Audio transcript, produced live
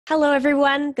Hello,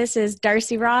 everyone. This is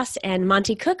Darcy Ross and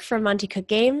Monte Cook from Monte Cook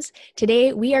Games.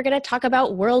 Today, we are going to talk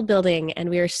about world building, and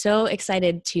we are so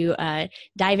excited to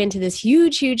dive into this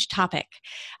huge topic.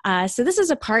 So this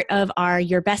is a part of our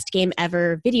Your Best Game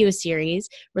Ever video series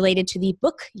related to the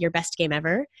book Your Best Game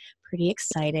Ever. Pretty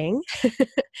exciting.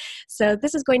 So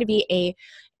this is going to be a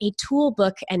tool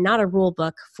book and not a rule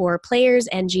book for players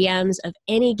and GMs of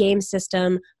any game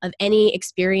system, of any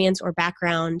experience or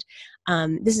background.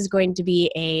 This is going to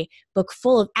be a book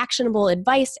full of actionable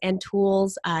advice and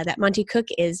tools that Monte Cook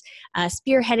is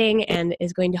spearheading and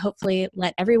is going to hopefully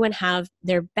let everyone have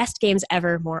their best games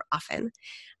ever more often.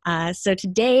 So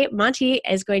today, Monte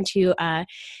is going to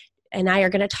and I are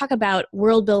going to talk about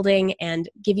world building and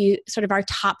give you sort of our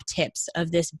top tips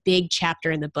of this big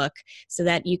chapter in the book so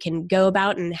that you can go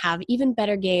about and have even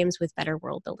better games with better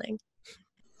world building.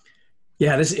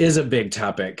 Yeah, this is a big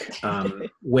topic,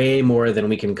 way more than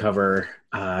we can cover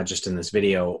just in this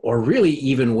video, or really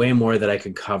even way more that I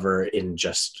could cover in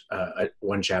just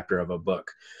one chapter of a book.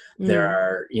 There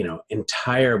are,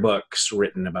 entire books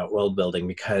written about world building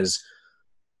because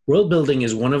world building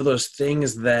is one of those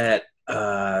things that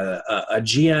a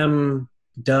GM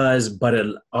does, but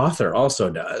an author also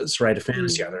does, right? A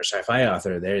fantasy author, a sci-fi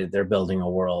author, they're building a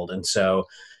world. And so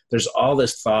there's all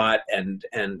this thought and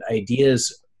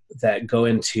ideas that go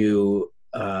into,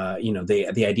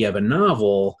 the idea of a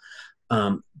novel,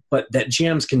 but that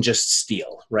GMs can just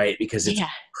steal, right? Because it's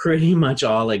pretty much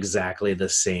all exactly the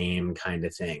same kind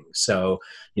of thing. So,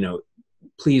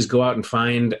 please go out and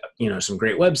find, some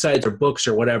great websites or books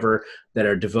or whatever that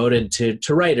are devoted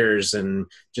to writers, and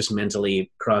just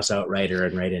mentally cross out writer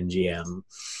and write in GM.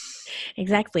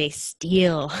 Exactly.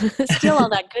 Steal all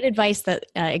that good advice that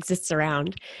exists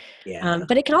around. Yeah.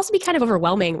 But it can also be kind of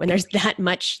overwhelming when there's that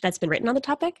much that's been written on the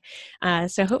topic.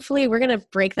 So hopefully we're going to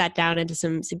break that down into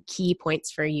some key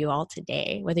points for you all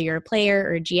today. Whether you're a player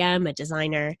or a GM, a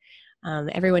designer,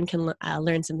 everyone can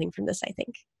learn something from this, I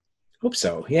think. Hope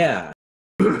so. Yeah.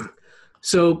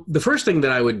 So the first thing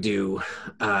that I would do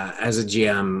as a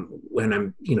GM when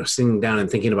I'm, sitting down and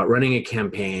thinking about running a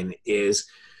campaign is,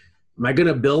 am I going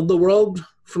to build the world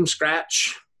from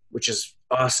scratch, which is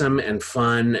awesome and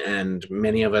fun, and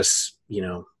many of us,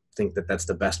 think that that's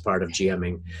the best part of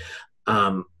GMing.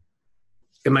 Am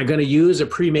I going to use a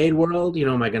pre-made world?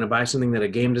 Am I going to buy something that a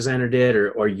game designer did,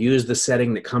 or use the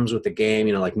setting that comes with the game?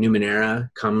 Like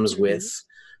Numenera comes with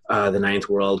the ninth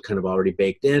world kind of already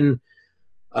baked in.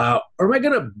 Or am I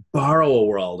going to borrow a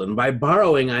world? And by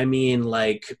borrowing, I mean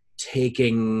like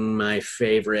taking my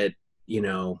favorite,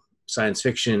 science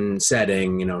fiction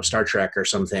setting, Star Trek or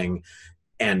something,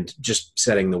 and just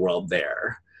setting the world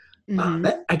there.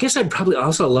 I guess I'd probably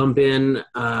also lump in,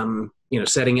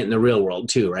 setting it in the real world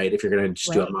too, right? If you're going to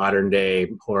just do a modern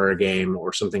day horror game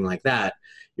or something like that,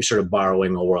 you're sort of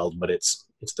borrowing a world, but it's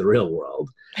the real world.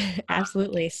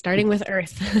 Absolutely. Starting with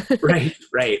Earth.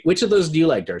 Right. Which of those do you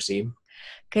like, Darcy?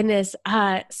 Goodness.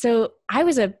 So I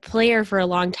was a player for a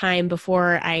long time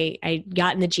before I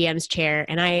got in the GM's chair.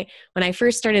 And when I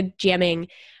first started GMing,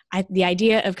 the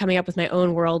idea of coming up with my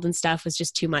own world and stuff was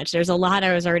just too much. There's a lot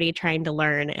I was already trying to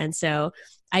learn. And so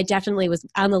I definitely was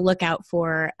on the lookout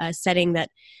for a setting that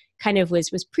kind of was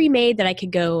pre-made that I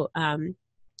could go,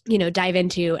 dive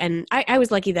into. And I was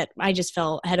lucky that I just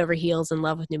fell head over heels in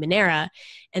love with Numenera.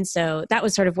 And so that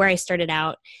was sort of where I started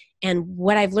out. And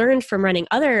what I've learned from running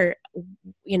other,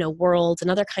 worlds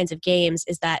and other kinds of games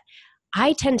is that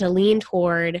I tend to lean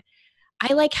toward,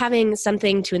 I like having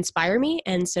something to inspire me.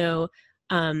 And so,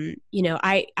 I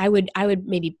would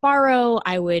maybe borrow,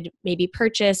 I would maybe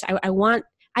purchase.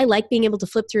 I like being able to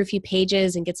flip through a few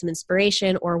pages and get some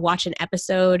inspiration, or watch an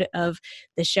episode of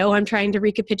the show I'm trying to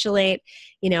recapitulate.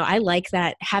 I like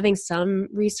that, having some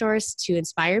resource to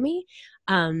inspire me,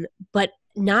 but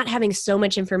not having so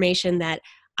much information that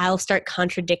I'll start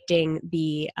contradicting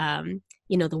the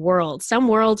world. Some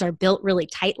worlds are built really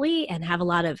tightly and have a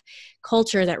lot of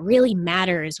culture that really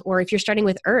matters. Or if you're starting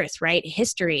with Earth, right,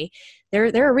 history,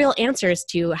 there are real answers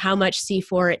to how much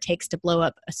C4 it takes to blow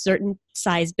up a certain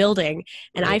size building.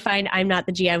 And I find I'm not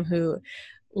the GM who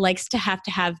likes to have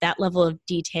that level of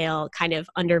detail kind of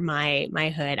under my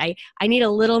hood. I need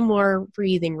a little more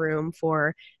breathing room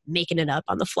for making it up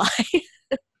on the fly.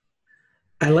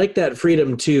 I like that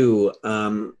freedom too,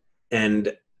 we'll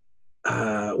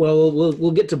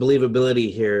get to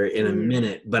believability here in a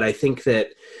minute, but I think that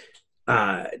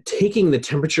taking the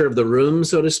temperature of the room,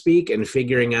 so to speak, and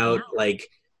figuring out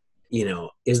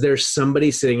is there somebody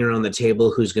sitting around the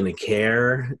table who's going to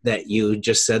care that you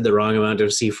just said the wrong amount of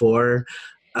C4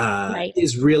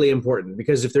 is really important,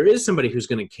 because if there is somebody who's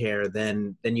going to care,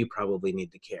 then you probably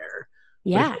need to care.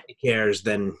 Yeah. But if nobody cares,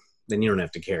 then then you don't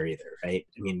have to care either, right?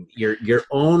 I mean, you're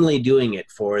only doing it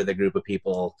for the group of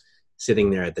people sitting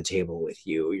there at the table with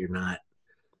you. You're not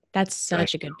That's trying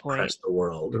such a to good impress point. the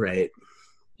world, right?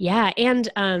 Yeah, and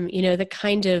the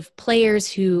kind of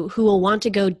players who will want to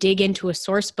go dig into a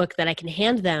source book that I can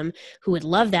hand them, who would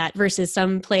love that, versus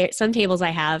some tables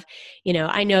I have,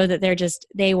 I know that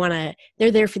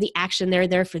they're there for the action, they're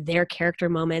there for their character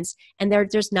moments, and they're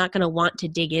just not going to want to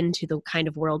dig into the kind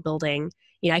of world building.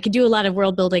 I could do a lot of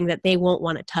world building that they won't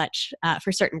want to touch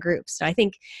for certain groups. So I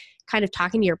think kind of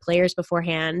talking to your players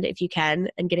beforehand, if you can,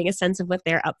 and getting a sense of what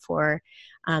they're up for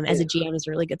as Yeah. a GM is a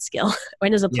really good skill.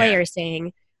 When as a Yeah, player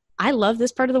saying, I love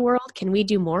this part of the world. Can we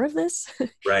do more of this? Give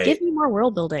right. me more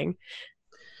world building.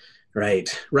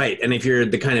 Right. And if you're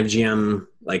the kind of GM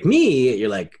like me, you're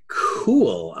like,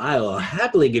 cool, I will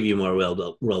happily give you more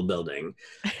world building.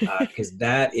 Because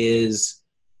that is,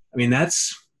 I mean,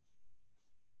 that's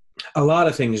a lot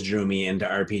of things drew me into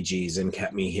RPGs and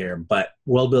kept me here, but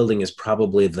world building is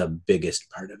probably the biggest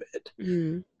part of it.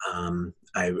 Mm.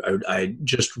 I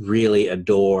just really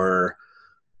adore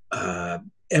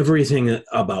everything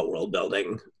about world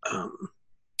building.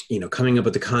 Coming up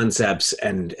with the concepts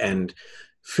and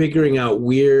figuring out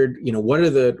weird, what are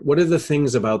the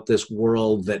things about this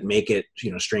world that make it,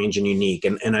 strange and unique.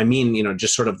 And I mean,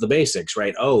 just sort of the basics,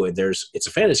 right? Oh, it's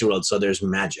a fantasy world, so there's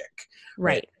magic,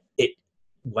 right? Right.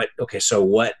 What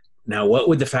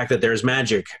would the fact that there's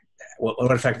magic,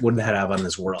 what effect would that have on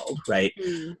this world, right?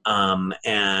 Mm.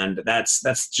 And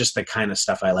that's just the kind of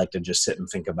stuff I like to just sit and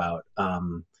think about.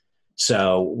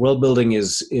 So world building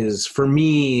is for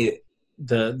me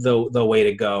the way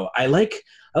to go. I like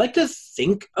to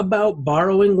think about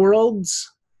borrowing worlds.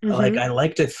 Like Mm-hmm. I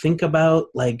like to think about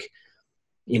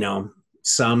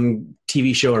some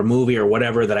TV show or movie or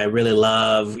whatever that I really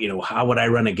love. How would I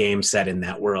run a game set in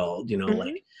that world?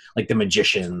 Mm-hmm. Like The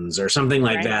Magicians or something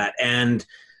like Right. that. And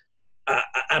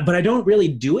but I don't really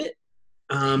do it.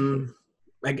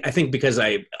 I think because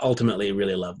I ultimately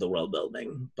really love the world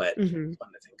building, but Mm-hmm. it's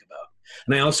fun to think about.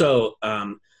 And I also,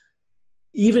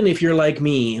 even if you're like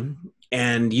me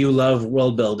and you love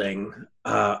world building,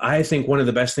 I think one of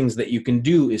the best things that you can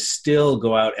do is still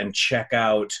go out and check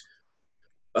out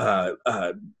uh,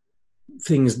 uh,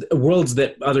 worlds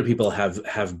that other people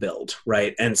have built,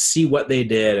 right? And see what they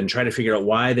did and try to figure out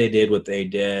why they did what they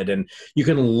did. And you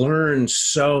can learn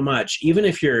so much, even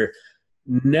if you're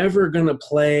never going to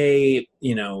play,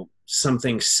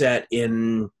 something set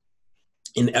in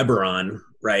Eberron,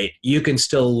 right? You can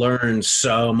still learn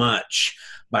so much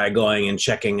by going and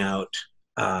checking out,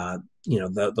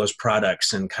 those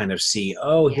products and kind of see,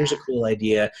 oh, here's Yeah. a cool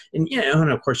idea. And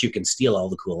and of course you can steal all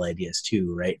the cool ideas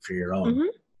too, right? For your own. Mm-hmm.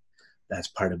 That's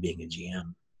part of being a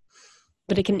GM.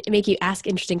 But it can make you ask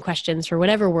interesting questions for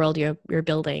whatever world you're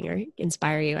building or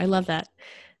inspire you. I love that.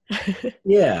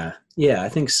 Yeah, I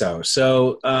think so.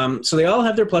 So they all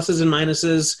have their pluses and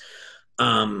minuses.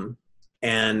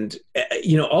 And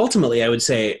ultimately I would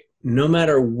say no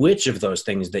matter which of those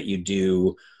things that you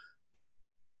do,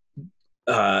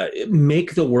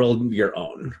 make the world your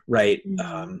own, right?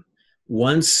 Mm.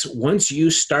 Once you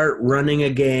start running a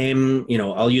game,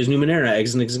 I'll use Numenera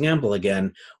as an example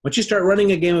again. Once you start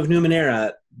running a game of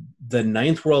Numenera, the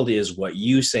ninth world is what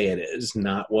you say it is,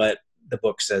 not what the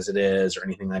book says it is or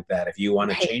anything like that. If you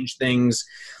want to Right. change things,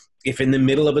 if in the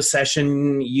middle of a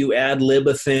session you ad lib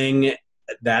a thing,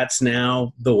 that's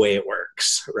now the way it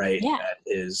works, right? Yeah.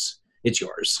 It's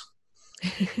yours.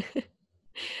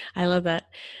 I love that.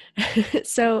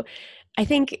 So I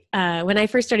think when I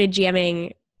first started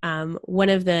GMing,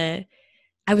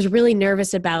 I was really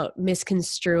nervous about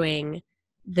misconstruing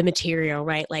the material,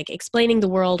 right? Like explaining the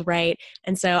world right.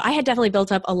 And so I had definitely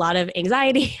built up a lot of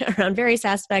anxiety around various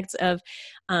aspects of,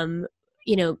 um,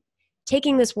 you know,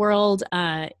 taking this world,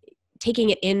 taking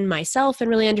it in myself and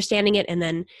really understanding it, and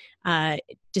then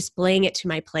displaying it to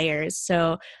my players.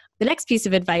 So the next piece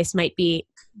of advice might be,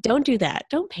 don't do that.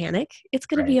 Don't panic. It's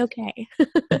going to Right. be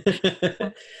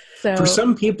okay. For So,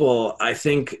 some people, I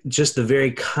think just the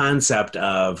very concept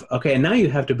of, okay, now you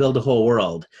have to build a whole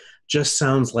world just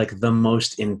sounds like the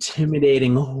most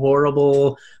intimidating,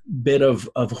 horrible bit of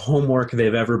homework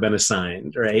they've ever been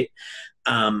assigned, right?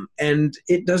 And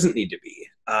it doesn't need to be.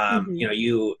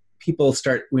 mhm. People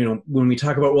start, when we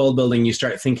talk about world building, you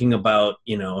start thinking about,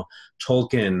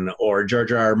 Tolkien or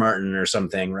George R.R. Martin or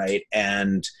something, right?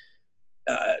 And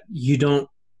you don't,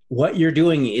 what you're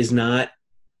doing is not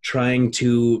trying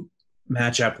to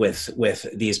match up with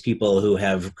these people who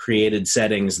have created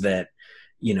settings that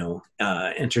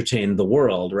entertain the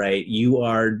world, right? You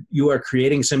are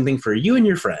creating something for you and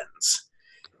your friends,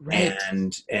 Right.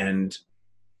 and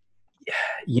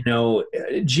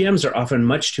GMs are often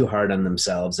much too hard on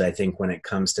themselves, I think, when it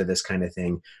comes to this kind of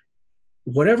thing.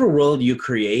 Whatever world you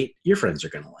create, your friends are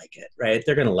going to like it, right?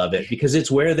 They're going to love it because it's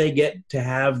where they get to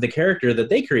have the character that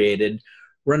they created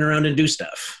run around and do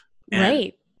stuff.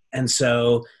 Right. And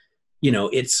so,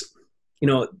 it's,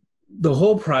 the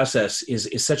whole process is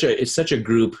such a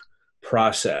group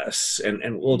process.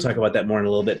 And we'll talk about that more in a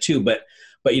little bit too. But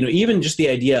even just the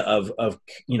idea of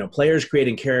players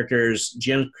creating characters,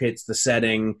 GM creates the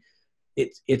setting.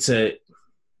 It's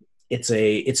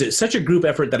such a group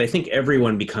effort that I think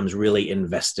everyone becomes really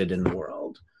invested in the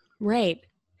world. Right.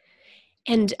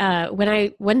 And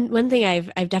one thing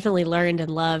I've definitely learned and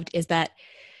loved is that,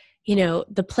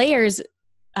 the players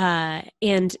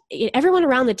and everyone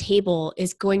around the table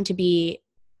is going to be,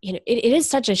 it is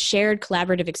such a shared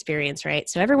collaborative experience, right?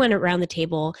 So everyone around the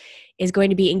table is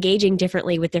going to be engaging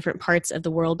differently with different parts of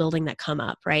the world building that come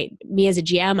up, right? Me as a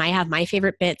GM, I have my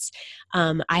favorite bits.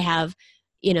 I have,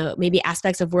 maybe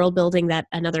aspects of world building that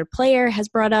another player has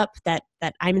brought up that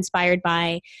I'm inspired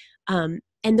by.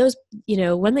 And those,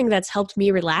 one thing that's helped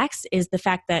me relax is the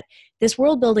fact that this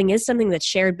world building is something that's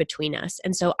shared between us.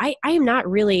 And so I am not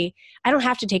really, I don't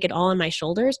have to take it all on my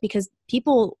shoulders because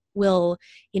people will,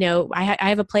 I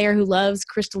have a player who loves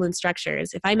crystalline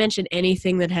structures. If I mention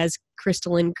anything that has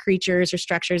crystalline creatures or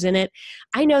structures in it,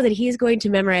 I know that he's going to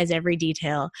memorize every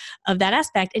detail of that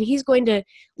aspect and he's going to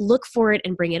look for it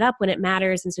and bring it up when it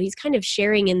matters. And so he's kind of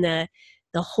sharing in the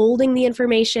holding the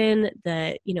information,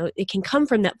 it can come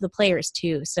from the players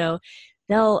too. So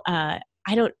they'll, I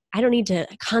don't need to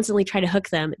constantly try to hook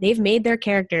them. They've made their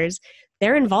characters,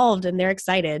 they're involved and they're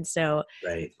excited. So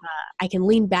right. I can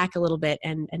lean back a little bit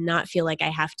and not feel like I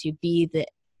have to be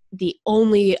the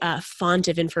only font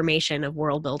of information of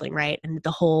world building, right? And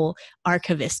the whole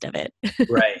archivist of it.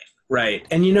 Right.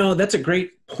 And that's a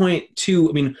great point too.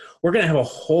 I mean, we're going to have a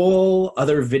whole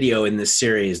other video in this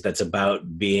series that's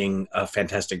about being a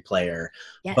fantastic player.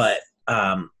 Yes. But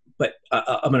I'm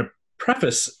going to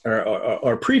preface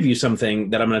or preview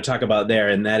something that I'm going to talk about there.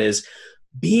 And that is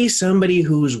be somebody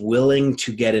who's willing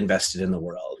to get invested in the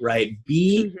world, right?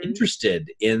 Be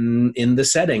interested in the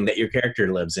setting that your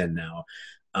character lives in now.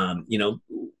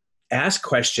 Ask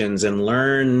questions and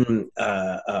learn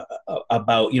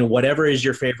about whatever is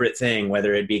your favorite thing,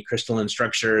 whether it be crystalline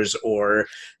structures or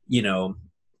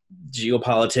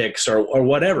geopolitics or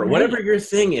whatever your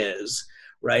thing is,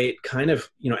 right? Kind of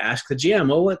ask the GM,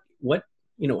 well, what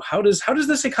how does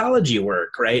this ecology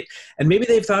work, right? And maybe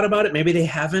they've thought about it, maybe they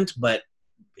haven't, but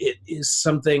it is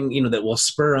something that will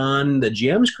spur on the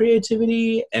GM's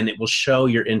creativity and it will show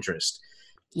your interest.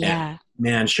 Yeah, and,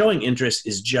 man, showing interest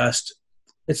is just.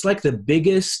 It's like the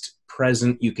biggest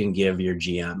present you can give your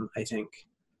GM, I think.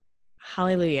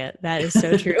 Hallelujah. That is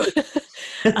so true.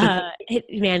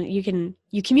 Man,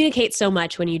 you communicate so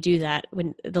much when you do that,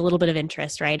 when the little bit of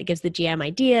interest, right? It gives the GM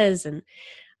ideas and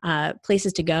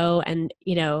places to go. And,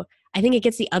 I think it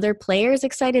gets the other players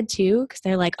excited too, because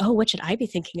they're like, oh, what should I be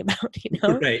thinking about?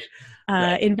 Right.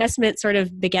 Investment sort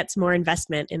of begets more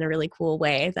investment in a really cool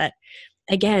way that,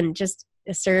 again, just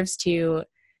serves to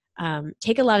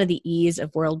take a lot of the ease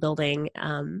of world building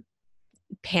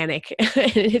panic.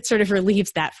 It sort of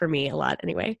relieves that for me a lot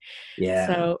anyway. Yeah.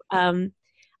 So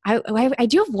I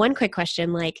do have one quick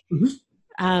question.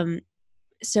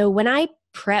 So when I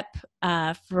prep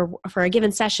for a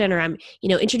given session or I'm,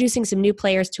 introducing some new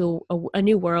players to a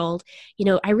new world,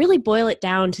 I really boil it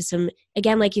down to some,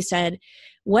 again, like you said,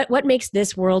 what makes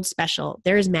this world special?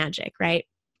 There's magic, right?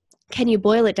 Can you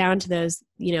boil it down to those,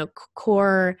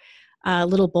 core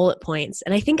little bullet points?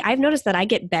 And I think I've noticed that I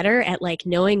get better at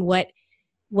knowing what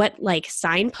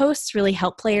signposts really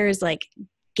help players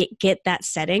get that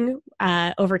setting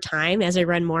over time as I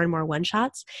run more and more one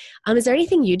shots. Is there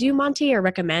anything you do, Monte, or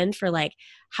recommend for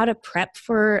how to prep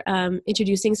for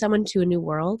introducing someone to a new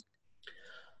world?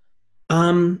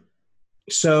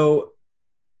 So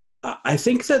I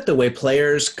think that the way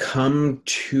players come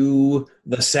to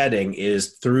the setting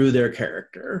is through their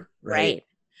character, right?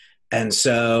 And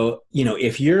so,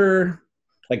 if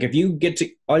you get to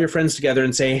all your friends together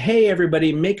and say, hey,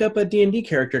 everybody, make up a D&D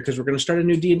character because we're going to start a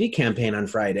new D&D campaign on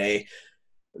Friday,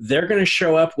 they're going to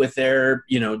show up with their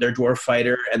dwarf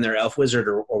fighter and their elf wizard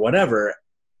or whatever,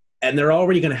 and they're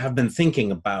already going to have been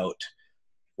thinking about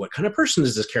what kind of person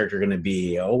is this character going to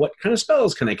be? Oh, what kind of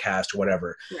spells can I cast or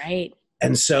whatever. Right.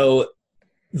 And so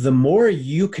the more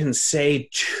you can say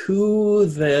to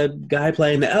the guy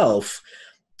playing the elf,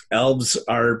 elves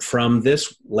are from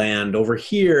this land over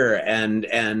here, and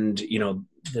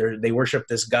they worship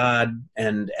this god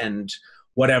and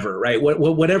whatever, right?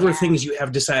 Whatever things you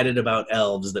have decided about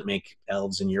elves that make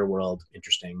elves in your world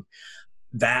interesting.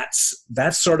 that's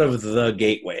sort of the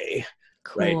gateway,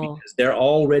 right? Cool. Because they're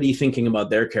already thinking about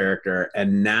their character,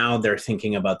 and now they're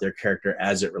thinking about their character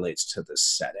as it relates to the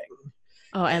setting.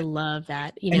 Oh, I love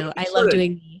that. And you I love sort of,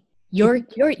 doing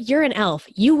you're an elf.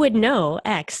 You would know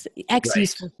X right,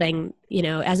 useful thing,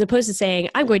 as opposed to saying,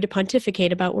 I'm going to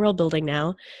pontificate about world building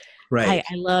now. right.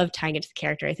 I love tying it to the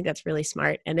character. I think that's really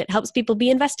smart. And it helps people be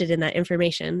invested in that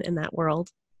information, in that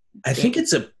world. I think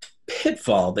it's a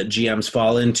pitfall that GMs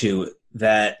fall into,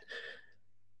 that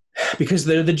because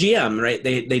they're the GM, right?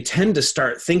 They tend to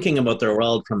start thinking about their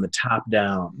world from the top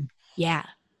down. Yeah.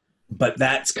 But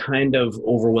that's kind of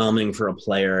overwhelming for a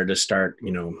player to start,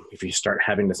 if you start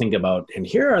having to think about, and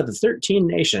here are the 13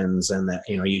 nations, and that,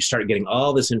 you start getting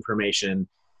all this information.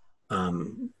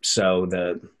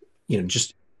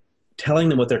 Just telling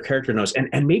them what their character knows,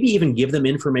 and maybe even give them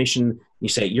information. You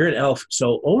say, you're an elf,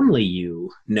 so only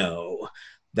you know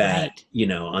that,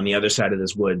 right. On the other side of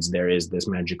this woods, there is this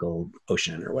magical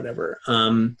ocean or whatever.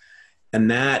 And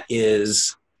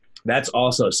that's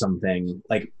also something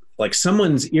like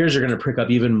someone's ears are going to prick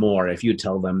up even more if you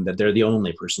tell them that they're the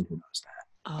only person who knows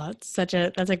Oh, that's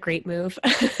a great move.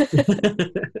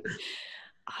 that.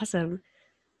 Awesome.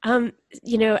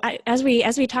 As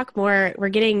we talk more, we're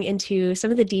getting into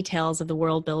some of the details of the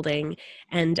world building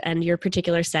and your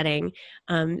particular setting.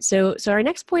 So our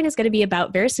next point is going to be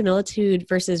about verisimilitude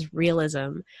versus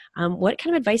realism. What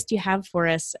kind of advice do you have for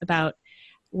us about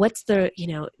what's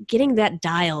getting that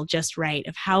dial just right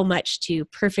of how much to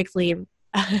perfectly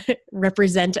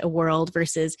represent a world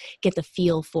versus get the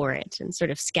feel for it and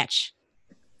sort of sketch?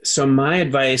 So my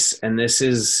advice, and this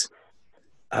is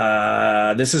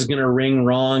going to ring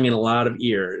wrong in a lot of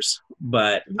ears,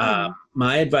 but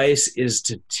my advice is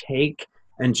to take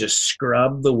and just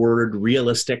scrub the word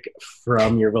realistic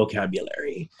from your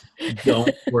vocabulary.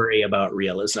 Don't worry about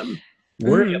realism.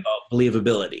 Worry about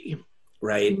believability,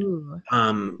 right?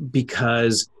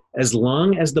 Because as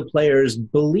long as the players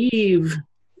believe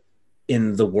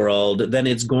in the world, then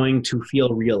it's going to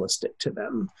feel realistic to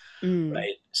them,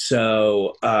 right?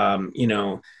 So,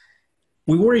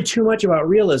 we worry too much about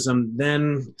realism,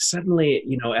 then suddenly,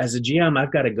 as a GM,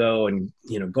 I've got to go and,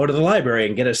 go to the library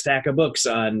and get a stack of books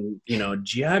on,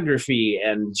 geography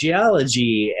and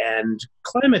geology and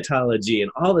climatology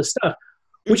and all this stuff,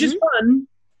 which is fun,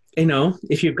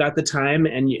 if you've got the time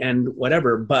and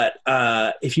whatever. But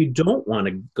if you don't want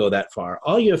to go that far,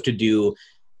 all you have to do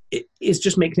is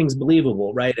just make things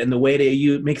believable, right? And the way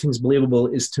to make things believable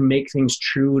is to make things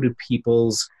true to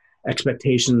people's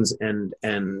expectations and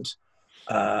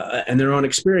their own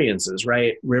experiences,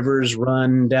 right? Rivers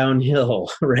run downhill,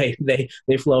 right? They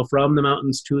flow from the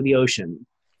mountains to the ocean,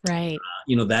 right?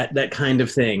 That kind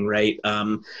of thing, right?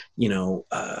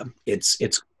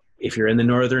 It's if you're in the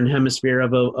northern hemisphere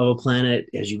of a planet,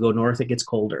 as you go north, it gets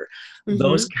colder.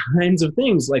 Those kinds of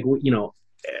things,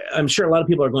 I'm sure a lot of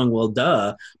people are going, well,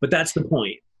 duh, but that's the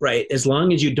point, right? As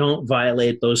long as you don't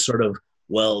violate those sort of,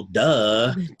 well,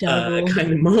 duh,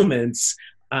 kind of moments,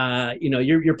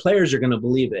 your players are going to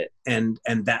believe it, and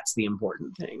that's the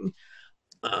important thing.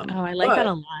 I like that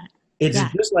a lot. It's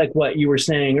just like what you were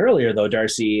saying earlier, though,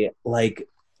 Darcy. Like,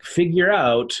 figure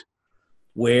out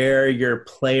where your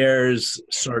players'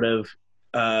 sort of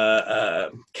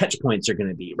catch points are going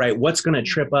to be, right? What's going to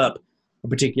trip up a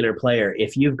particular player?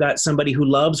 If you've got somebody who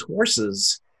loves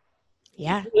horses,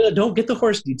 don't get the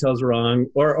horse details wrong,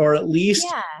 or at least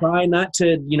try not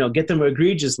to, get them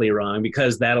egregiously wrong,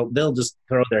 because they'll just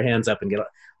throw their hands up and get.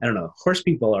 I don't know. Horse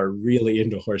people are really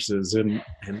into horses, and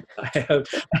I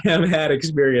have had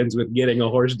experience with getting a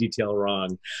horse detail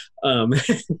wrong.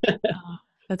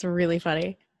 That's really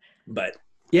funny. But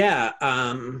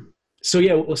so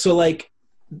like,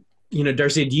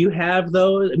 Darcy, do you have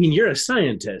those? I mean, you're a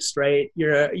scientist, right?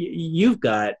 You've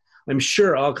got, I'm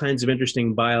sure, all kinds of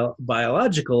interesting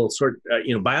biological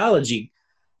biology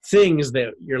things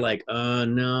that you're like, oh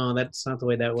no, that's not the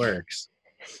way that works.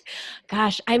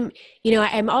 Gosh, I'm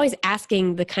always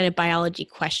asking the kind of biology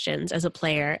questions as a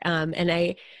player. And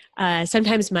I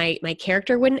sometimes my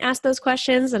character wouldn't ask those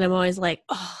questions, and I'm always like,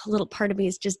 oh, a little part of me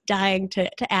is just dying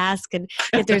to ask. And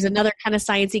if there's another kind of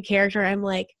sciencey character, I'm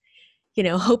like,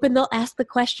 hoping they'll ask the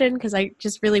question, because I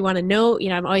just really want to know.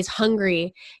 I'm always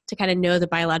hungry to kind of know the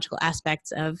biological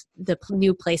aspects of the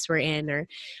new place we're in, or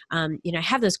I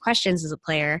have those questions as a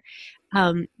player.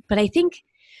 But I think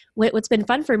what's been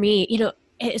fun for me,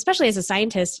 especially as a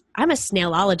scientist, I'm a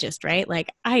snailologist, right?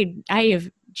 Like I have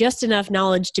just enough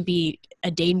knowledge to be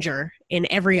a danger in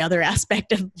every other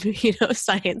aspect of,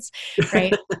 science,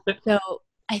 right? So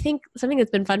I think something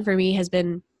that's been fun for me has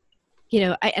been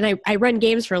I run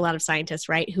games for a lot of scientists,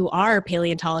 right, who are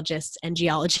paleontologists and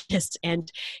geologists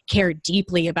and care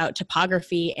deeply about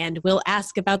topography and will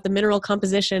ask about the mineral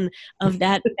composition of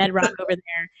that bedrock over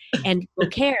there and will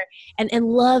care and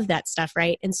love that stuff,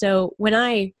 right? And so when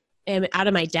I am out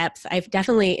of my depth, I've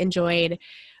definitely enjoyed,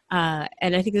 and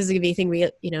I think this is going to be a thing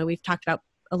we've talked about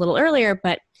a little earlier,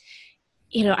 but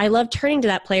I love turning to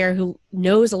that player who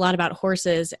knows a lot about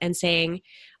horses and saying,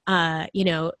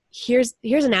 here's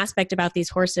an aspect about these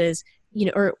horses,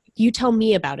 or you tell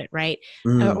me about it, right?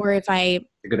 Or if a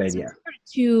good idea.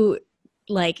 To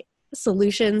like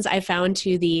solutions I found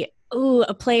to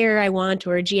a player I want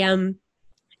or a GM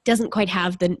doesn't quite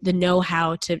have the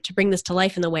know-how to bring this to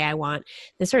life in the way I want.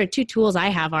 The sort of two tools I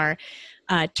have are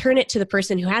turn it to the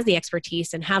person who has the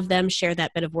expertise and have them share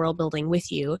that bit of world building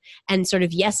with you, and sort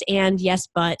of yes and yes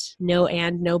but, no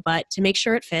and no but, to make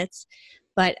sure it fits.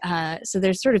 But so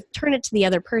there's sort of turn it to the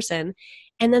other person.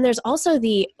 And then there's also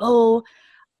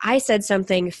I said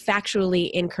something factually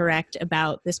incorrect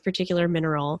about this particular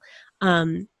mineral.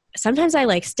 Sometimes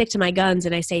I stick to my guns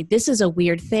and I say, this is a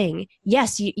weird thing.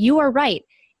 Yes, you are right.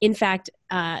 In fact,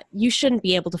 you shouldn't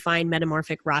be able to find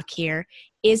metamorphic rock here.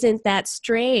 Isn't that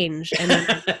strange? And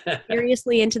then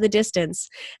seriously into the distance.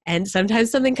 And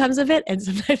sometimes something comes of it and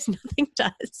sometimes nothing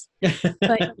does.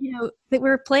 But, that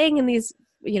we're playing in these,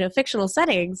 fictional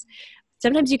settings,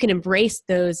 sometimes you can embrace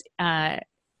those,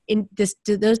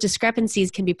 those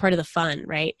discrepancies can be part of the fun,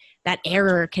 right? That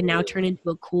error can now turn into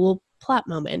a cool plot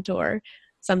moment or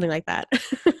something like that.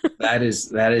 That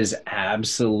is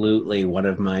absolutely one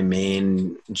of my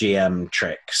main GM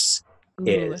tricks. Ooh.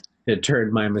 Is to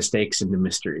turn my mistakes into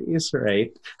mysteries,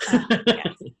 right?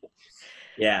 Yes.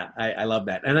 Yeah, I love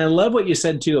that. And I love what you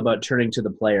said too about turning to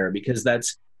the player, because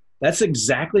that's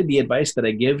exactly the advice that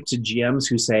I give to GMs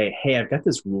who say, hey, I've got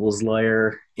this rules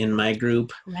lawyer in my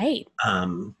group. Right.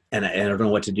 And I don't know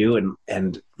what to do.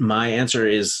 And my answer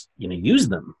is, use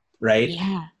them, right?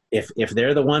 Yeah. If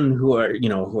they're the one who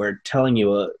are telling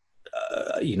you,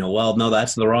 well, no,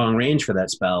 that's the wrong range for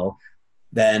that spell,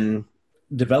 then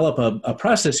develop a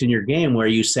process in your game where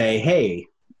you say, hey,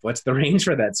 what's the range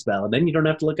for that spell? And then you don't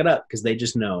have to look it up because they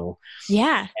just know.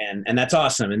 Yeah. And that's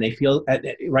awesome. And they feel,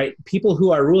 right, people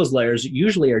who are rules lawyers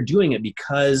usually are doing it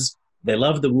because they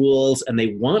love the rules and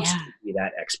they want to be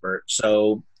that expert.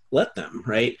 So let them,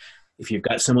 right? If you've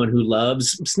got someone who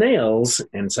loves snails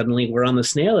and suddenly we're on the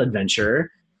snail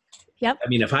adventure, yep. I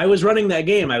mean, if I was running that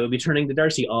game, I would be turning to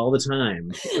Darcy all the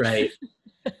time, right?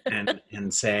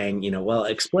 and saying, well,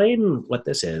 explain what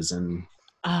this is. And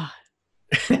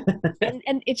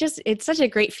and it's such a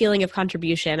great feeling of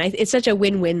contribution. It's such a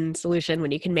win-win solution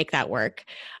when you can make that work.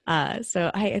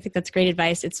 So I think that's great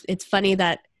advice. It's funny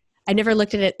that I never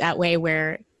looked at it that way,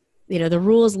 where the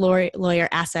rules lawyer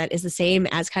asset is the same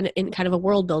as kind of a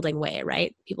world building way,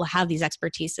 right? People have these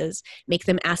expertises, make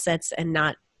them assets, and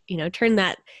not turn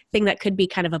that thing that could be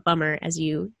kind of a bummer as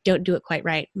you don't do it quite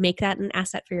right, make that an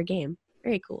asset for your game.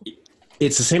 Very cool.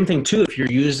 It's the same thing too if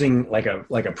you're using like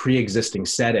a pre-existing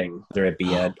setting, whether it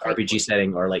be an RPG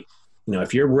setting or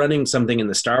if you're running something in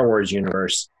the Star Wars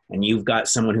universe and you've got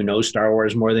someone who knows Star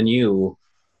Wars more than you.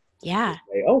 Yeah.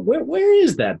 Say, oh, where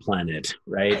is that planet,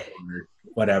 right? Or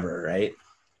whatever, right?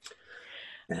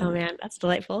 Oh man, that's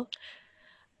delightful.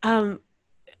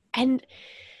 And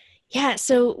yeah,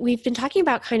 so we've been talking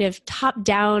about kind of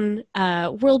top-down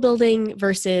world building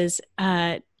versus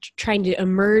trying to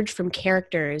emerge from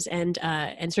characters and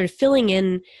sort of filling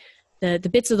in the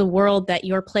bits of the world that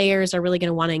your players are really going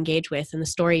to want to engage with, and the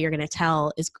story you're going to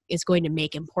tell is going to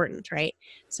make important, right?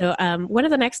 So one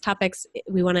of the next topics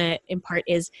we want to impart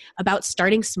is about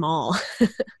starting small.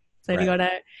 So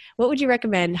right. What would you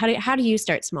recommend? How do you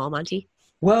start small, Monte?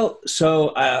 Well,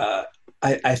 so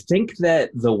I think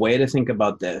that the way to think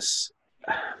about this,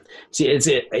 see,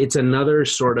 it's another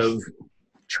sort of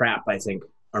trap, I think,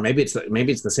 or maybe it's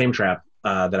the same trap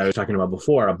that I was talking about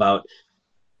before. About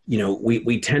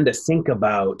we tend to think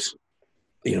about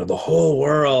the whole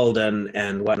world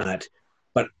and whatnot,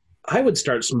 but I would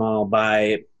start small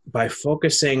by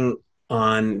focusing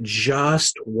on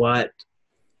just what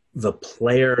the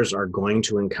players are going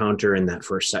to encounter in that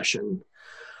first session,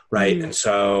 right? Mm. And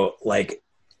so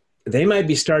they might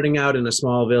be starting out in a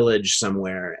small village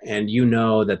somewhere, and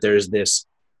that there's this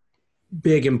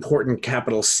big important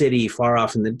capital city far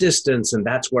off in the distance, and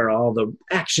that's where all the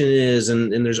action is,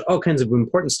 and there's all kinds of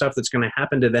important stuff that's going to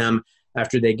happen to them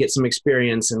after they get some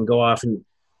experience and go off. And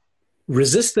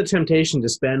resist the temptation to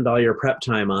spend all your prep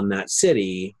time on that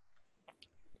city,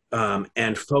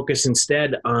 and focus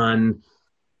instead on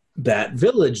that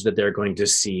village that they're going to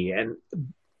see, and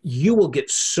you will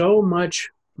get so much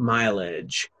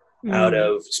mileage out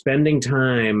Mm. of spending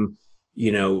time,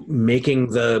 making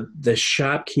the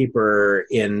shopkeeper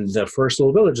in the first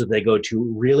little village that they go to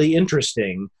really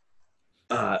interesting,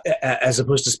 as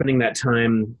opposed to spending that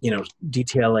time,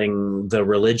 detailing the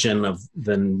religion of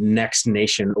the next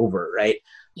nation over, right?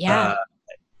 Yeah. Uh,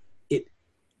 it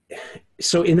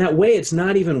so in that way, it's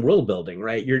not even world building,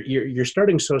 right? You're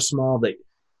starting so small that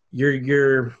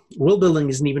your world building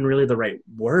isn't even really the right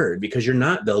word, because you're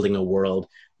not building a world.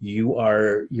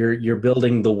 You're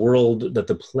building the world that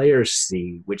the players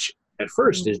see, which at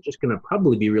first Mm. is just going to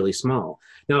probably be really small.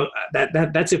 Now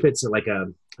that's if it's like a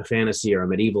fantasy or a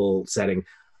medieval setting.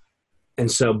 And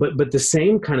so, but the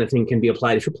same kind of thing can be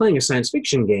applied if you're playing a science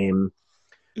fiction game.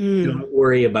 Mm. Don't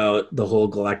worry about the whole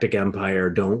galactic empire.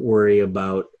 Don't worry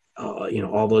about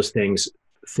all those things.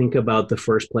 Think about the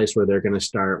first place where they're going to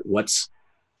start. What's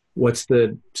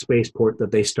the spaceport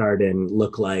that they start in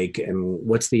look like, and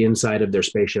what's the inside of their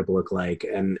spaceship look like,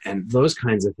 and those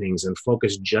kinds of things, and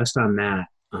focus just on that.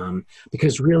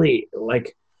 Because really,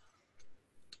 like,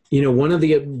 one of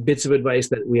the bits of advice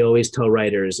that we always tell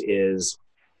writers is,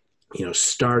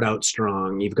 start out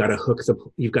strong. You've got to hook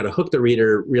the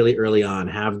reader really early on.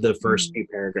 Have the first Mm. few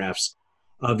paragraphs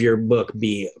of your book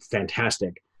be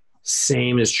fantastic.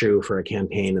 Same is true for a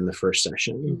campaign in the first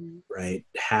session, Mm. right?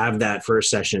 Have that first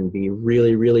session be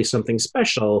really, really something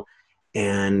special,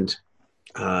 and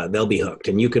they'll be hooked,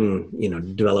 and you can,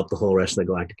 develop the whole rest of the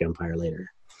Galactic Empire later.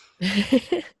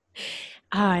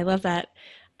 I love that.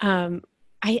 Um,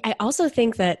 I also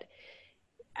think that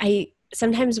I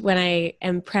sometimes when I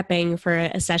am prepping for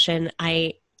a session,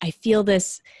 I feel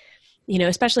this,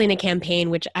 especially in a campaign,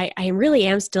 which I really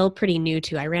am still pretty new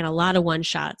to. I ran a lot of one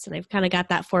shots and I've kind of got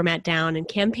that format down, and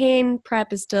campaign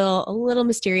prep is still a little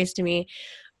mysterious to me.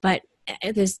 But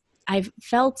this, I've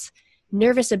felt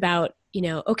nervous about,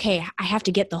 okay, I have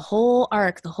to get the whole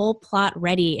arc, the whole plot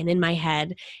ready and in my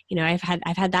head. I've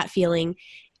had that feeling.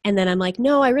 And then I'm like,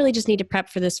 no, I really just need to prep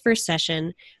for this first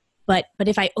session. But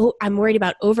if I'm worried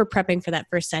about over prepping for that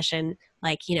first session,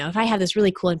 like, if I have this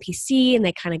really cool NPC and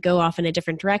they kind of go off in a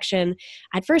different direction,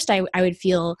 at first I would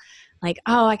feel like,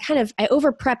 oh, I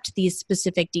over prepped these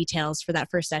specific details for that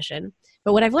first session.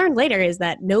 But what I've learned later is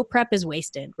that no prep is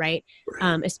wasted, right?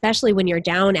 Right. Especially when you're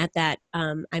down at that,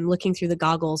 I'm looking through the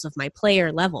goggles of my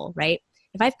player level, right?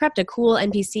 If I've prepped a cool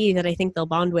NPC that I think they'll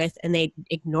bond with and they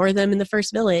ignore them in the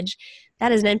first village,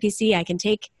 that is an NPC I can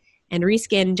take and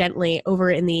reskin gently over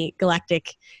in the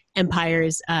Galactic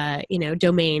Empire's,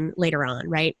 domain later on,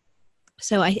 right?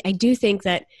 So I do think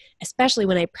that, especially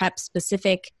when I prep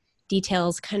specific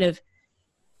details, kind of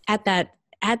at that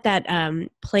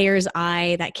player's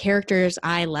eye, that character's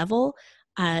eye level,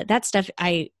 that stuff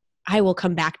I will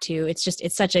come back to.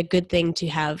 It's such a good thing to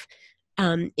have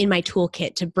in my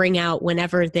toolkit to bring out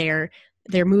whenever they're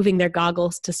moving their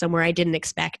goggles to somewhere I didn't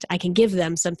expect. I can give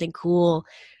them something cool,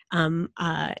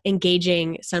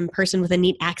 engaging some person with a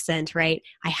neat accent, right?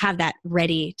 I have that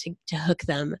ready to hook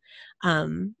them.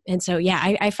 And so, yeah,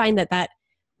 I find that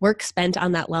work spent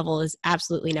on that level is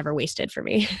absolutely never wasted for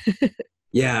me.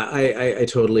 Yeah, I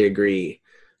totally agree.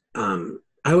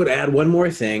 I would add one more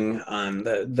thing on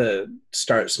the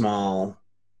start small,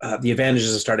 the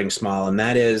advantages of starting small, and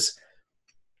that is,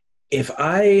 if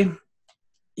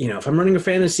if I'm running a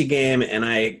fantasy game and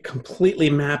I completely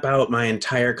map out my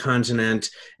entire continent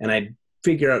and I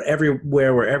figure out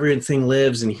everywhere where everything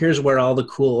lives and here's where all the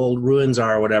cool old ruins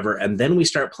are or whatever, and then we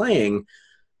start playing,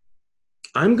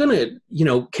 I'm going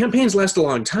to, campaigns last a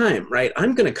long time, right?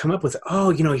 I'm going to come up with,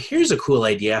 here's a cool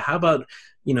idea. How about,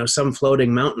 some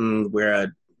floating mountain where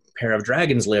a pair of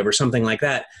dragons live or something like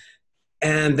that.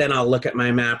 And then I'll look at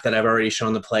my map that I've already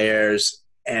shown the players,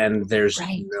 and there's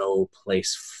Right. no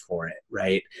place for it,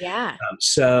 right? Yeah.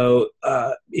 So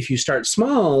if you start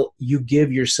small, you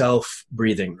give yourself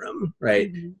breathing room,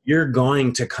 right? Mm-hmm. You're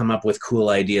going to come up with cool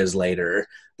ideas later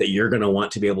that you're going to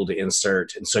want to be able to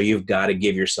insert. And so you've got to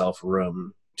give yourself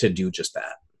room to do just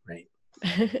that, right?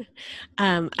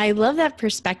 I love that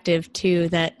perspective too,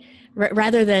 that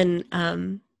rather than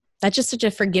that's just such a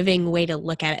forgiving way to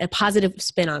look at it, a positive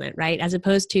spin on it, right? As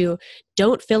opposed to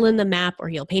don't fill in the map or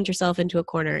you'll paint yourself into a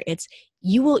corner. It's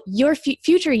your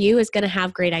future you is going to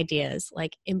have great ideas.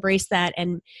 Like, embrace that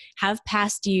and have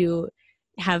past you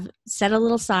have set a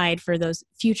little side for those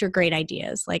future great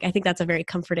ideas. Like, I think that's a very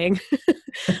comforting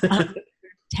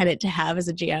tenet to have as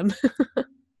a GM.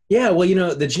 Yeah, well,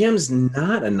 the GM's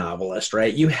not a novelist,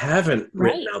 right? You haven't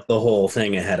written Right. out the whole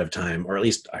thing ahead of time, or at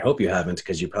least I hope you haven't,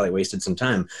 because you probably wasted some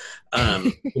time.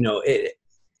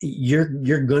 You're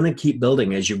going to keep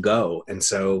building as you go, and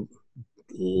so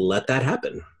let that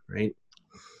happen, right?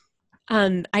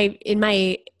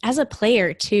 As a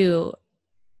player too,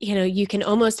 you can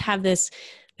almost have this,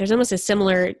 there's almost a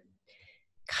similar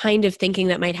kind of thinking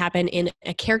that might happen in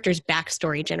a character's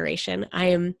backstory generation. I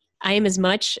am as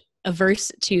much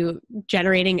averse to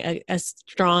generating a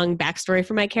strong backstory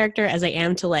for my character as I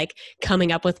am to like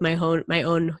coming up with my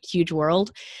own huge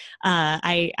world.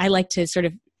 I like to sort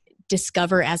of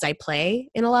discover as I play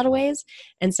in a lot of ways.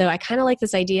 And so I kind of like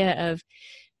this idea of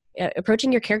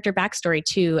approaching your character backstory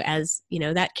too, as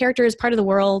that character is part of the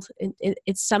world.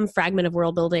 It's some fragment of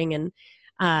world building, and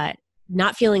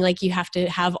not feeling like you have to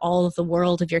have all of the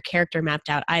world of your character mapped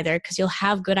out either, because you'll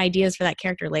have good ideas for that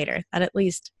character later. That at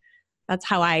least that's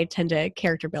how I tend to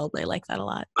character build, and I like that a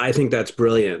lot. I think that's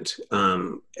brilliant,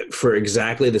 for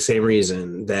exactly the same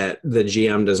reason that the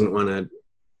GM doesn't want to,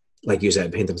 like you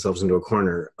said, paint themselves into a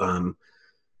corner.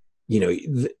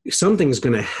 Something's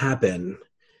going to happen,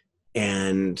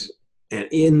 and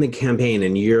in the campaign,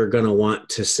 and you're going to want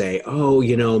to say, oh,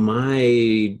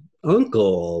 my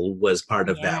uncle was part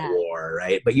of that war,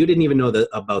 right? But you didn't even know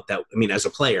about that. I mean, as a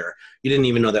player, you didn't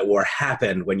even know that war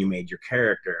happened when you made your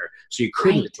character, so you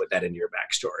couldn't put that into your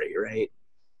backstory, right?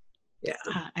 Yeah.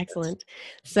 Excellent.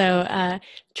 So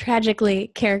tragically,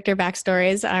 character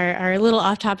backstories are a little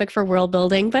off topic for world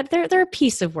building, but they're a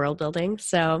piece of world building.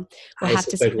 So we'll have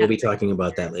to see. We'll be talking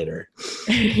about that later.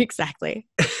 Exactly.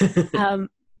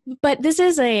 But this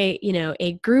is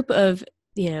a group of,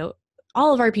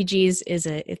 all of RPGs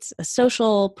it's a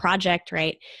social project,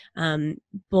 right?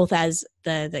 Both as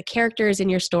the characters in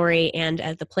your story and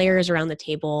as the players around the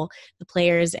table, the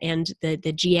players and the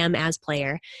GM as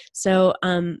player. So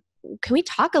can we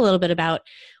talk a little bit about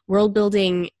world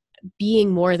building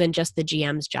being more than just the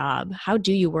GM's job? How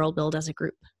do you world build as a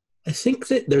group? I think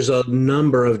that there's a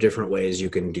number of different ways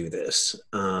you can do this.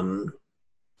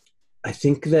 I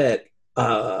think that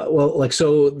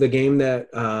so the game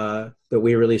that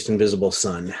we released, Invisible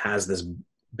Sun, has this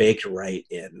baked right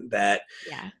in that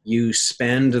you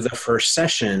spend the first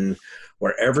session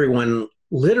where everyone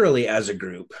literally as a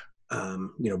group,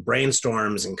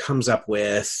 brainstorms and comes up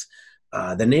with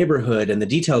the neighborhood and the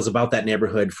details about that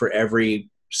neighborhood for every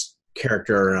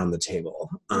character around the table.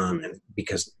 And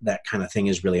because that kind of thing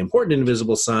is really important in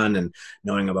Invisible Sun, and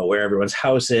knowing about where everyone's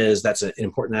house is, that's an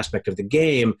important aspect of the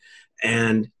game.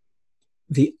 And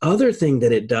the other thing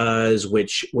that it does,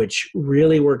 which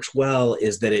really works well,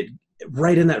 is that it,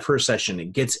 right in that first session,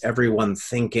 it gets everyone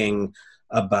thinking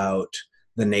about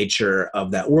the nature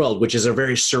of that world, which is a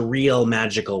very surreal,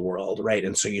 magical world, right?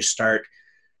 And so you start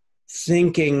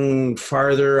thinking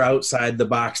farther outside the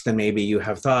box than maybe you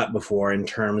have thought before, in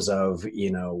terms of,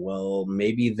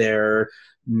 maybe their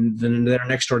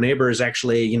next door neighbor is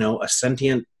actually, a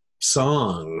sentient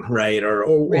song, right? Or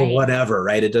whatever,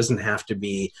 right? It doesn't have to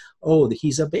be, oh,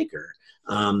 he's a baker.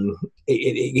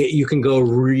 You can go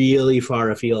really far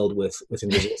afield with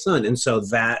Invisible Sun. And so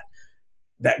that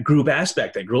group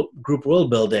aspect, that group world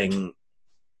building,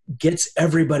 gets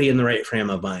everybody in the right frame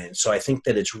of mind. So I think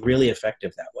that it's really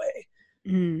effective that way.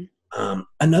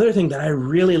 Another thing that I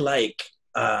really like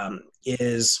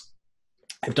is,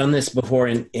 I've done this before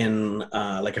in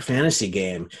like a fantasy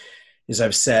game, is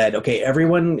I've said, okay,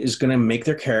 everyone is going to make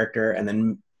their character, and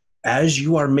then as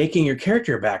you are making your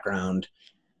character background,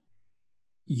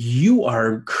 you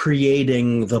are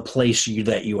creating the place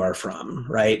that you are from,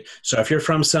 right? So if you're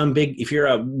from if you're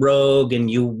a rogue and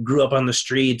you grew up on the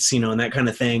streets, and that kind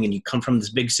of thing, and you come from this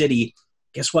big city,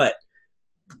 guess what?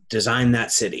 Design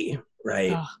that city,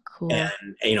 right? Oh, cool. And,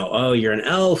 you're an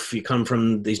elf, you come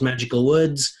from these magical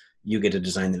woods, you get to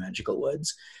design the magical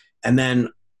woods. And then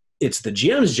it's the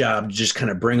GM's job to just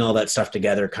kind of bring all that stuff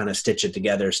together, kind of stitch it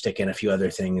together, stick in a few other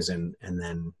things, and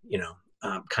then,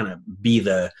 kind of be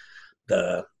the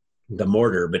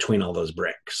mortar between all those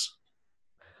bricks.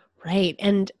 Right.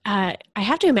 And I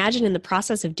have to imagine in the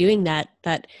process of doing that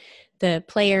the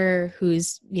player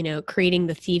who's, creating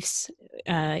the thief's,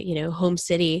 home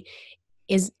city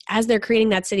is, as they're creating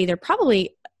that city, they're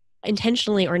probably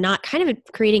intentionally or not kind of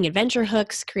creating adventure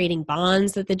hooks, creating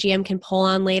bonds that the GM can pull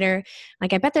on later.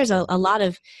 Like, I bet there's a lot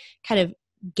of kind of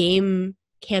game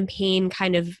campaign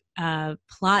kind of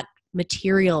plot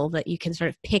material that you can sort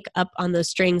of pick up on those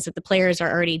strings that the players are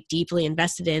already deeply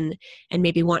invested in and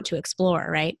maybe want to explore,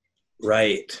 right?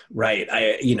 Right.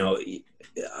 I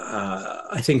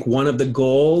think one of the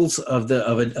goals of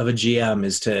a GM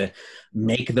is to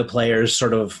make the players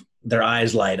sort of their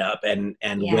eyes light up, and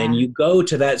when you go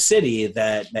to that city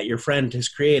that your friend has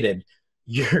created,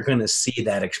 you're going to see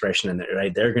that expression in there,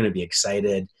 right? They're going to be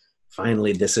excited.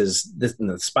 Finally,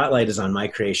 the spotlight is on my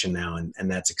creation now,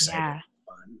 and that's exciting. Yeah.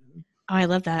 Oh, I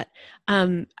love that.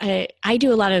 I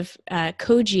do a lot of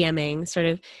co-GMing, sort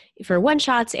of for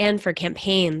one-shots and for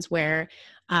campaigns, where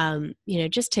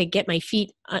just to get my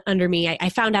feet under me. I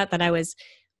found out that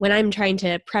when I'm trying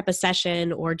to prep a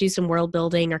session or do some world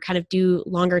building or kind of do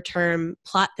longer term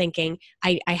plot thinking,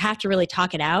 I have to really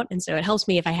talk it out. And so it helps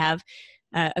me if I have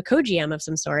a co-GM of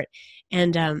some sort.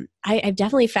 And I've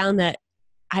definitely found that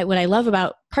part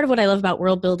of what I love about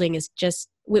world building is just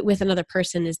with another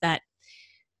person is that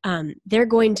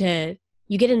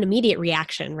you get an immediate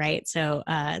reaction, right? So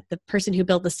the person who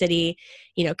built the city,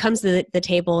 comes to the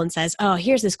table and says, oh,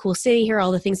 here's this cool city. Here are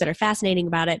all the things that are fascinating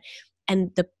about it.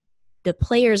 And the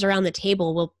players around the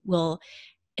table will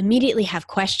immediately have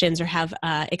questions or have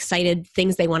excited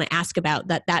things they want to ask about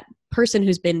that person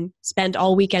who's been spent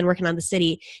all weekend working on the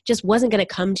city just wasn't going to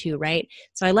come to, right?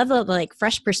 So I love the like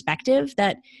fresh perspective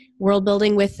that world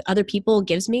building with other people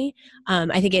gives me.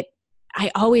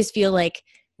 I always feel like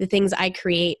the things I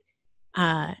create,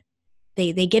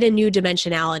 they get a new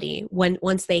dimensionality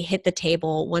once they hit the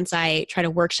table. Once I try to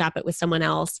workshop it with someone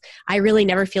else, I really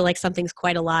never feel like something's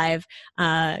quite alive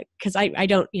because I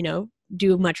don't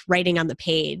do much writing on the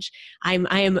page. I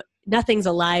am nothing's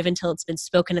alive until it's been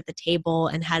spoken at the table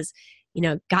and has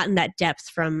gotten that depth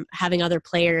from having other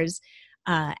players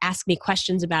ask me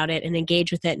questions about it and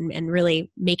engage with it and really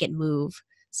make it move.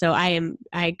 So I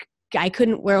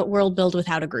couldn't world build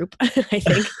without a group. I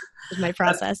think is my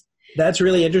process. That's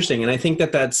really interesting. And I think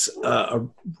that's a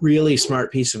really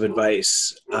smart piece of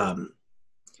advice. And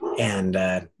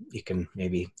you can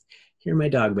maybe hear my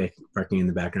dog barking in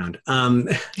the background.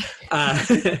 I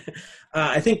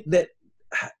think that,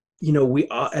 we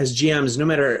as GMs, no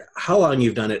matter how long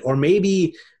you've done it, or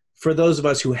maybe for those of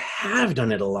us who have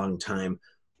done it a long time,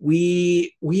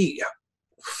 we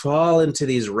fall into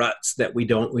these ruts that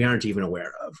we aren't even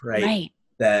aware of, right? Right.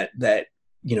 That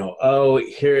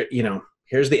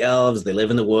here's the elves, they live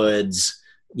in the woods,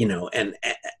 and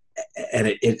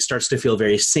it starts to feel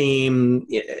very same,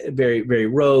 very, very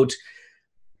rote.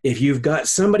 If you've got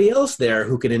somebody else there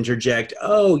who can interject,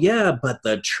 oh yeah, but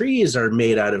the trees are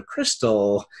made out of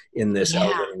crystal in this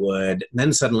elven wood,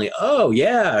 then suddenly, oh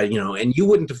yeah, and you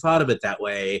wouldn't have thought of it that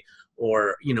way,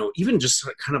 or even just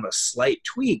kind of a slight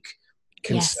tweak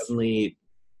can suddenly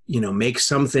make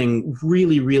something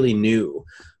really, really new.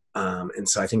 And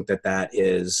so I think that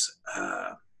is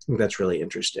that's really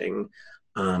interesting.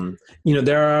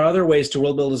 There are other ways to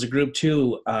world build as a group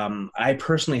too. I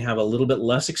personally have a little bit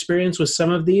less experience with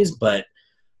some of these, but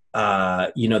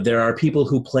there are people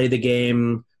who play the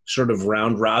game sort of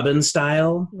round robin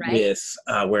style, right? With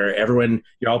where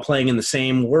you're all playing in the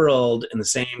same world and the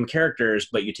same characters,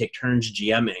 but you take turns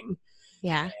GMing.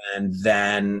 Yeah.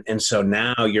 And so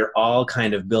now you're all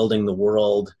kind of building the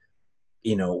world,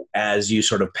 as you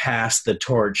sort of pass the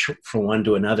torch from one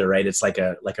to another, right? It's like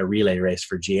a relay race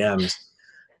for GMs.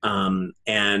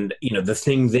 And the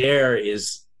thing there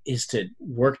is to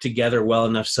work together well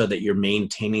enough so that you're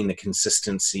maintaining the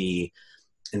consistency.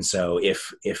 And so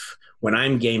if when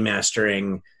I'm game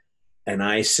mastering and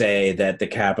I say that the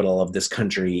capital of this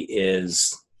country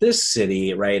is this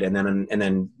city, right? And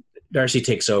then Darcy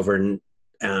takes over and,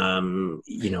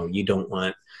 you don't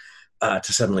want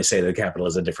to suddenly say the capital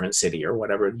is a different city or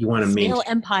whatever. You want to maintain. Scale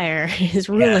empire is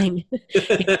ruling,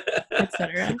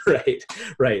 etc.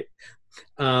 Right.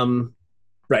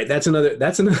 Right. That's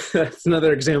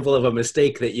another example of a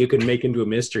mistake that you can make into a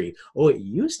mystery. Oh, it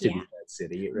used to be that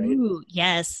city, right? Ooh,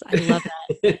 yes, I love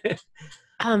that.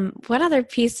 One other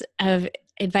piece of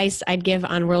advice I'd give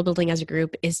on world building as a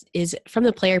group is from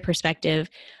the player perspective.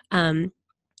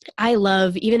 I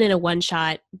love, even in a one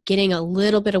shot, getting a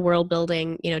little bit of world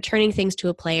building, turning things to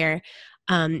a player,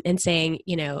 and saying,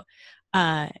 you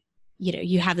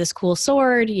have this cool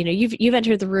sword, you've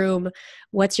entered the room.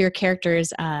 What's your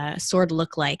character's sword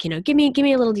look like? Give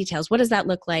me a little details. What does that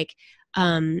look like?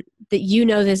 That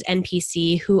this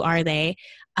NPC, who are they?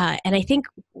 And I think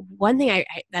one thing I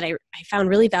found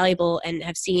really valuable and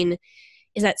have seen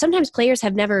is that sometimes players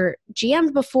have never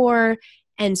GM'd before.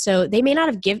 And so they may not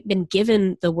have been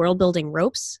given the world building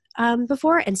ropes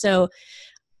before. And so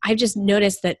I've just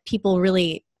noticed that people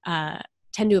really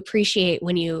tend to appreciate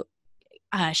when you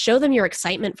show them your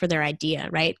excitement for their idea,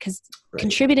 right? Because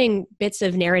contributing bits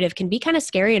of narrative can be kind of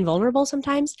scary and vulnerable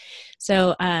sometimes.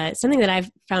 So something that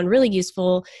I've found really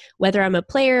useful, whether I'm a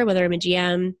player, whether I'm a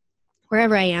GM,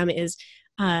 wherever I am, is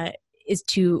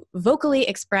to vocally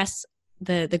express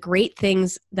the great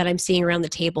things that I'm seeing around the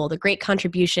table, the great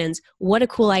contributions. What a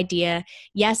cool idea.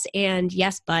 Yes, and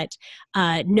yes, but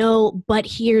no, but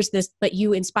here's this, but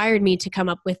you inspired me to come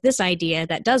up with this idea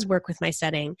that does work with my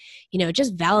setting.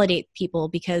 Just validate people,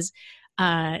 because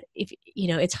if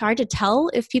it's hard to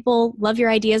tell if people love your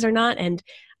ideas or not. And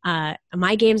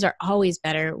my games are always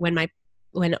better when my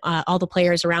when all the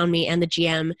players around me and the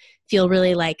GM feel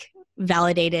really like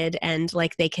validated and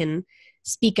like they can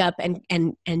speak up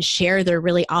and share their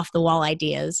really off the wall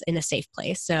ideas in a safe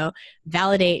place. So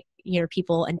validate your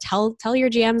people and tell your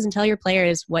GMs and tell your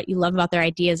players what you love about their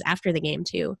ideas after the game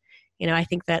too. I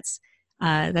think that's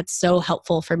so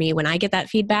helpful for me when I get that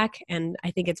feedback, and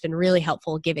I think it's been really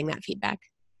helpful giving that feedback.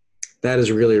 That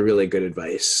is really, really good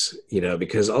advice,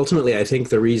 because ultimately I think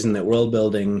the reason that world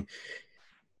building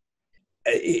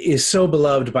is so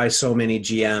beloved by so many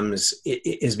GMs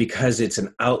is because it's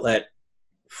an outlet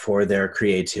for their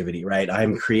creativity, right?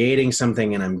 I'm creating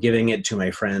something and I'm giving it to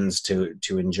my friends to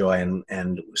enjoy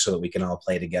and so that we can all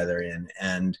play together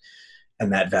and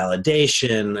that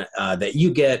validation that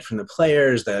you get from the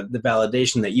players, the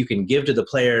validation that you can give to the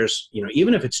players,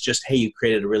 even if it's just, hey, you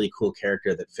created a really cool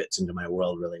character that fits into my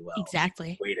world really well.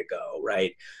 Exactly. Way to go,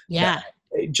 right? Yeah.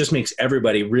 It just makes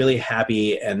everybody really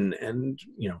happy and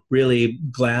really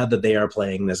glad that they are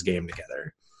playing this game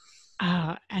together.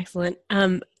 Oh, excellent.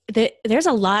 There's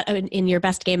a lot in your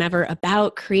best game ever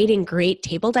about creating great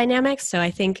table dynamics. So I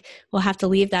think we'll have to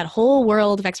leave that whole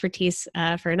world of expertise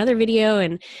for another video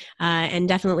and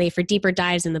definitely for deeper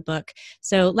dives in the book.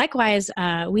 So likewise,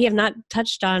 we have not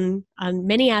touched on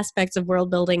many aspects of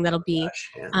world building that'll be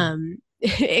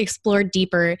explored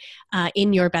deeper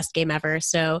in your best game ever.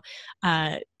 So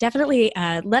definitely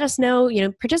let us know,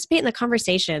 participate in the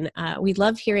conversation. We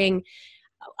love hearing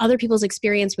other people's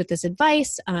experience with this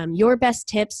advice, your best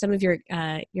tips, some of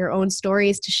your own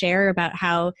stories to share about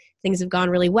how things have gone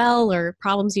really well or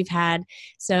problems you've had.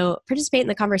 So participate in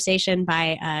the conversation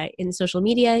by in social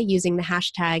media using the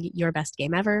hashtag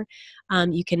 #YourBestGameEver.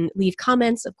 You can leave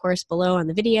comments, of course, below on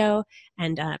the video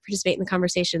and participate in the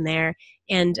conversation there.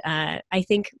 And I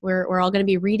think we're all going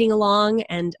to be reading along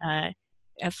and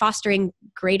fostering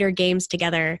greater games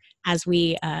together as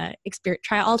we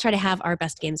try to have our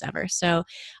best games ever. So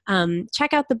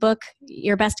check out the book.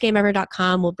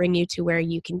 Yourbestgameever.com will bring you to where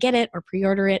you can get it or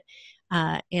pre-order it.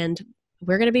 And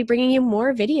we're going to be bringing you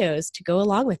more videos to go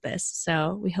along with this.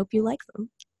 So we hope you like them.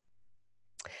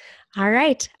 All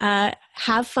right.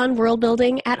 Have fun world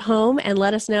building at home and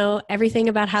let us know everything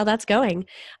about how that's going.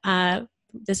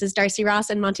 This is Darcy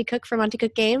Ross and Monte Cook from Monte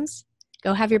Cook Games.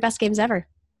 Go have your best games ever.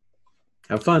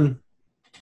 Have fun.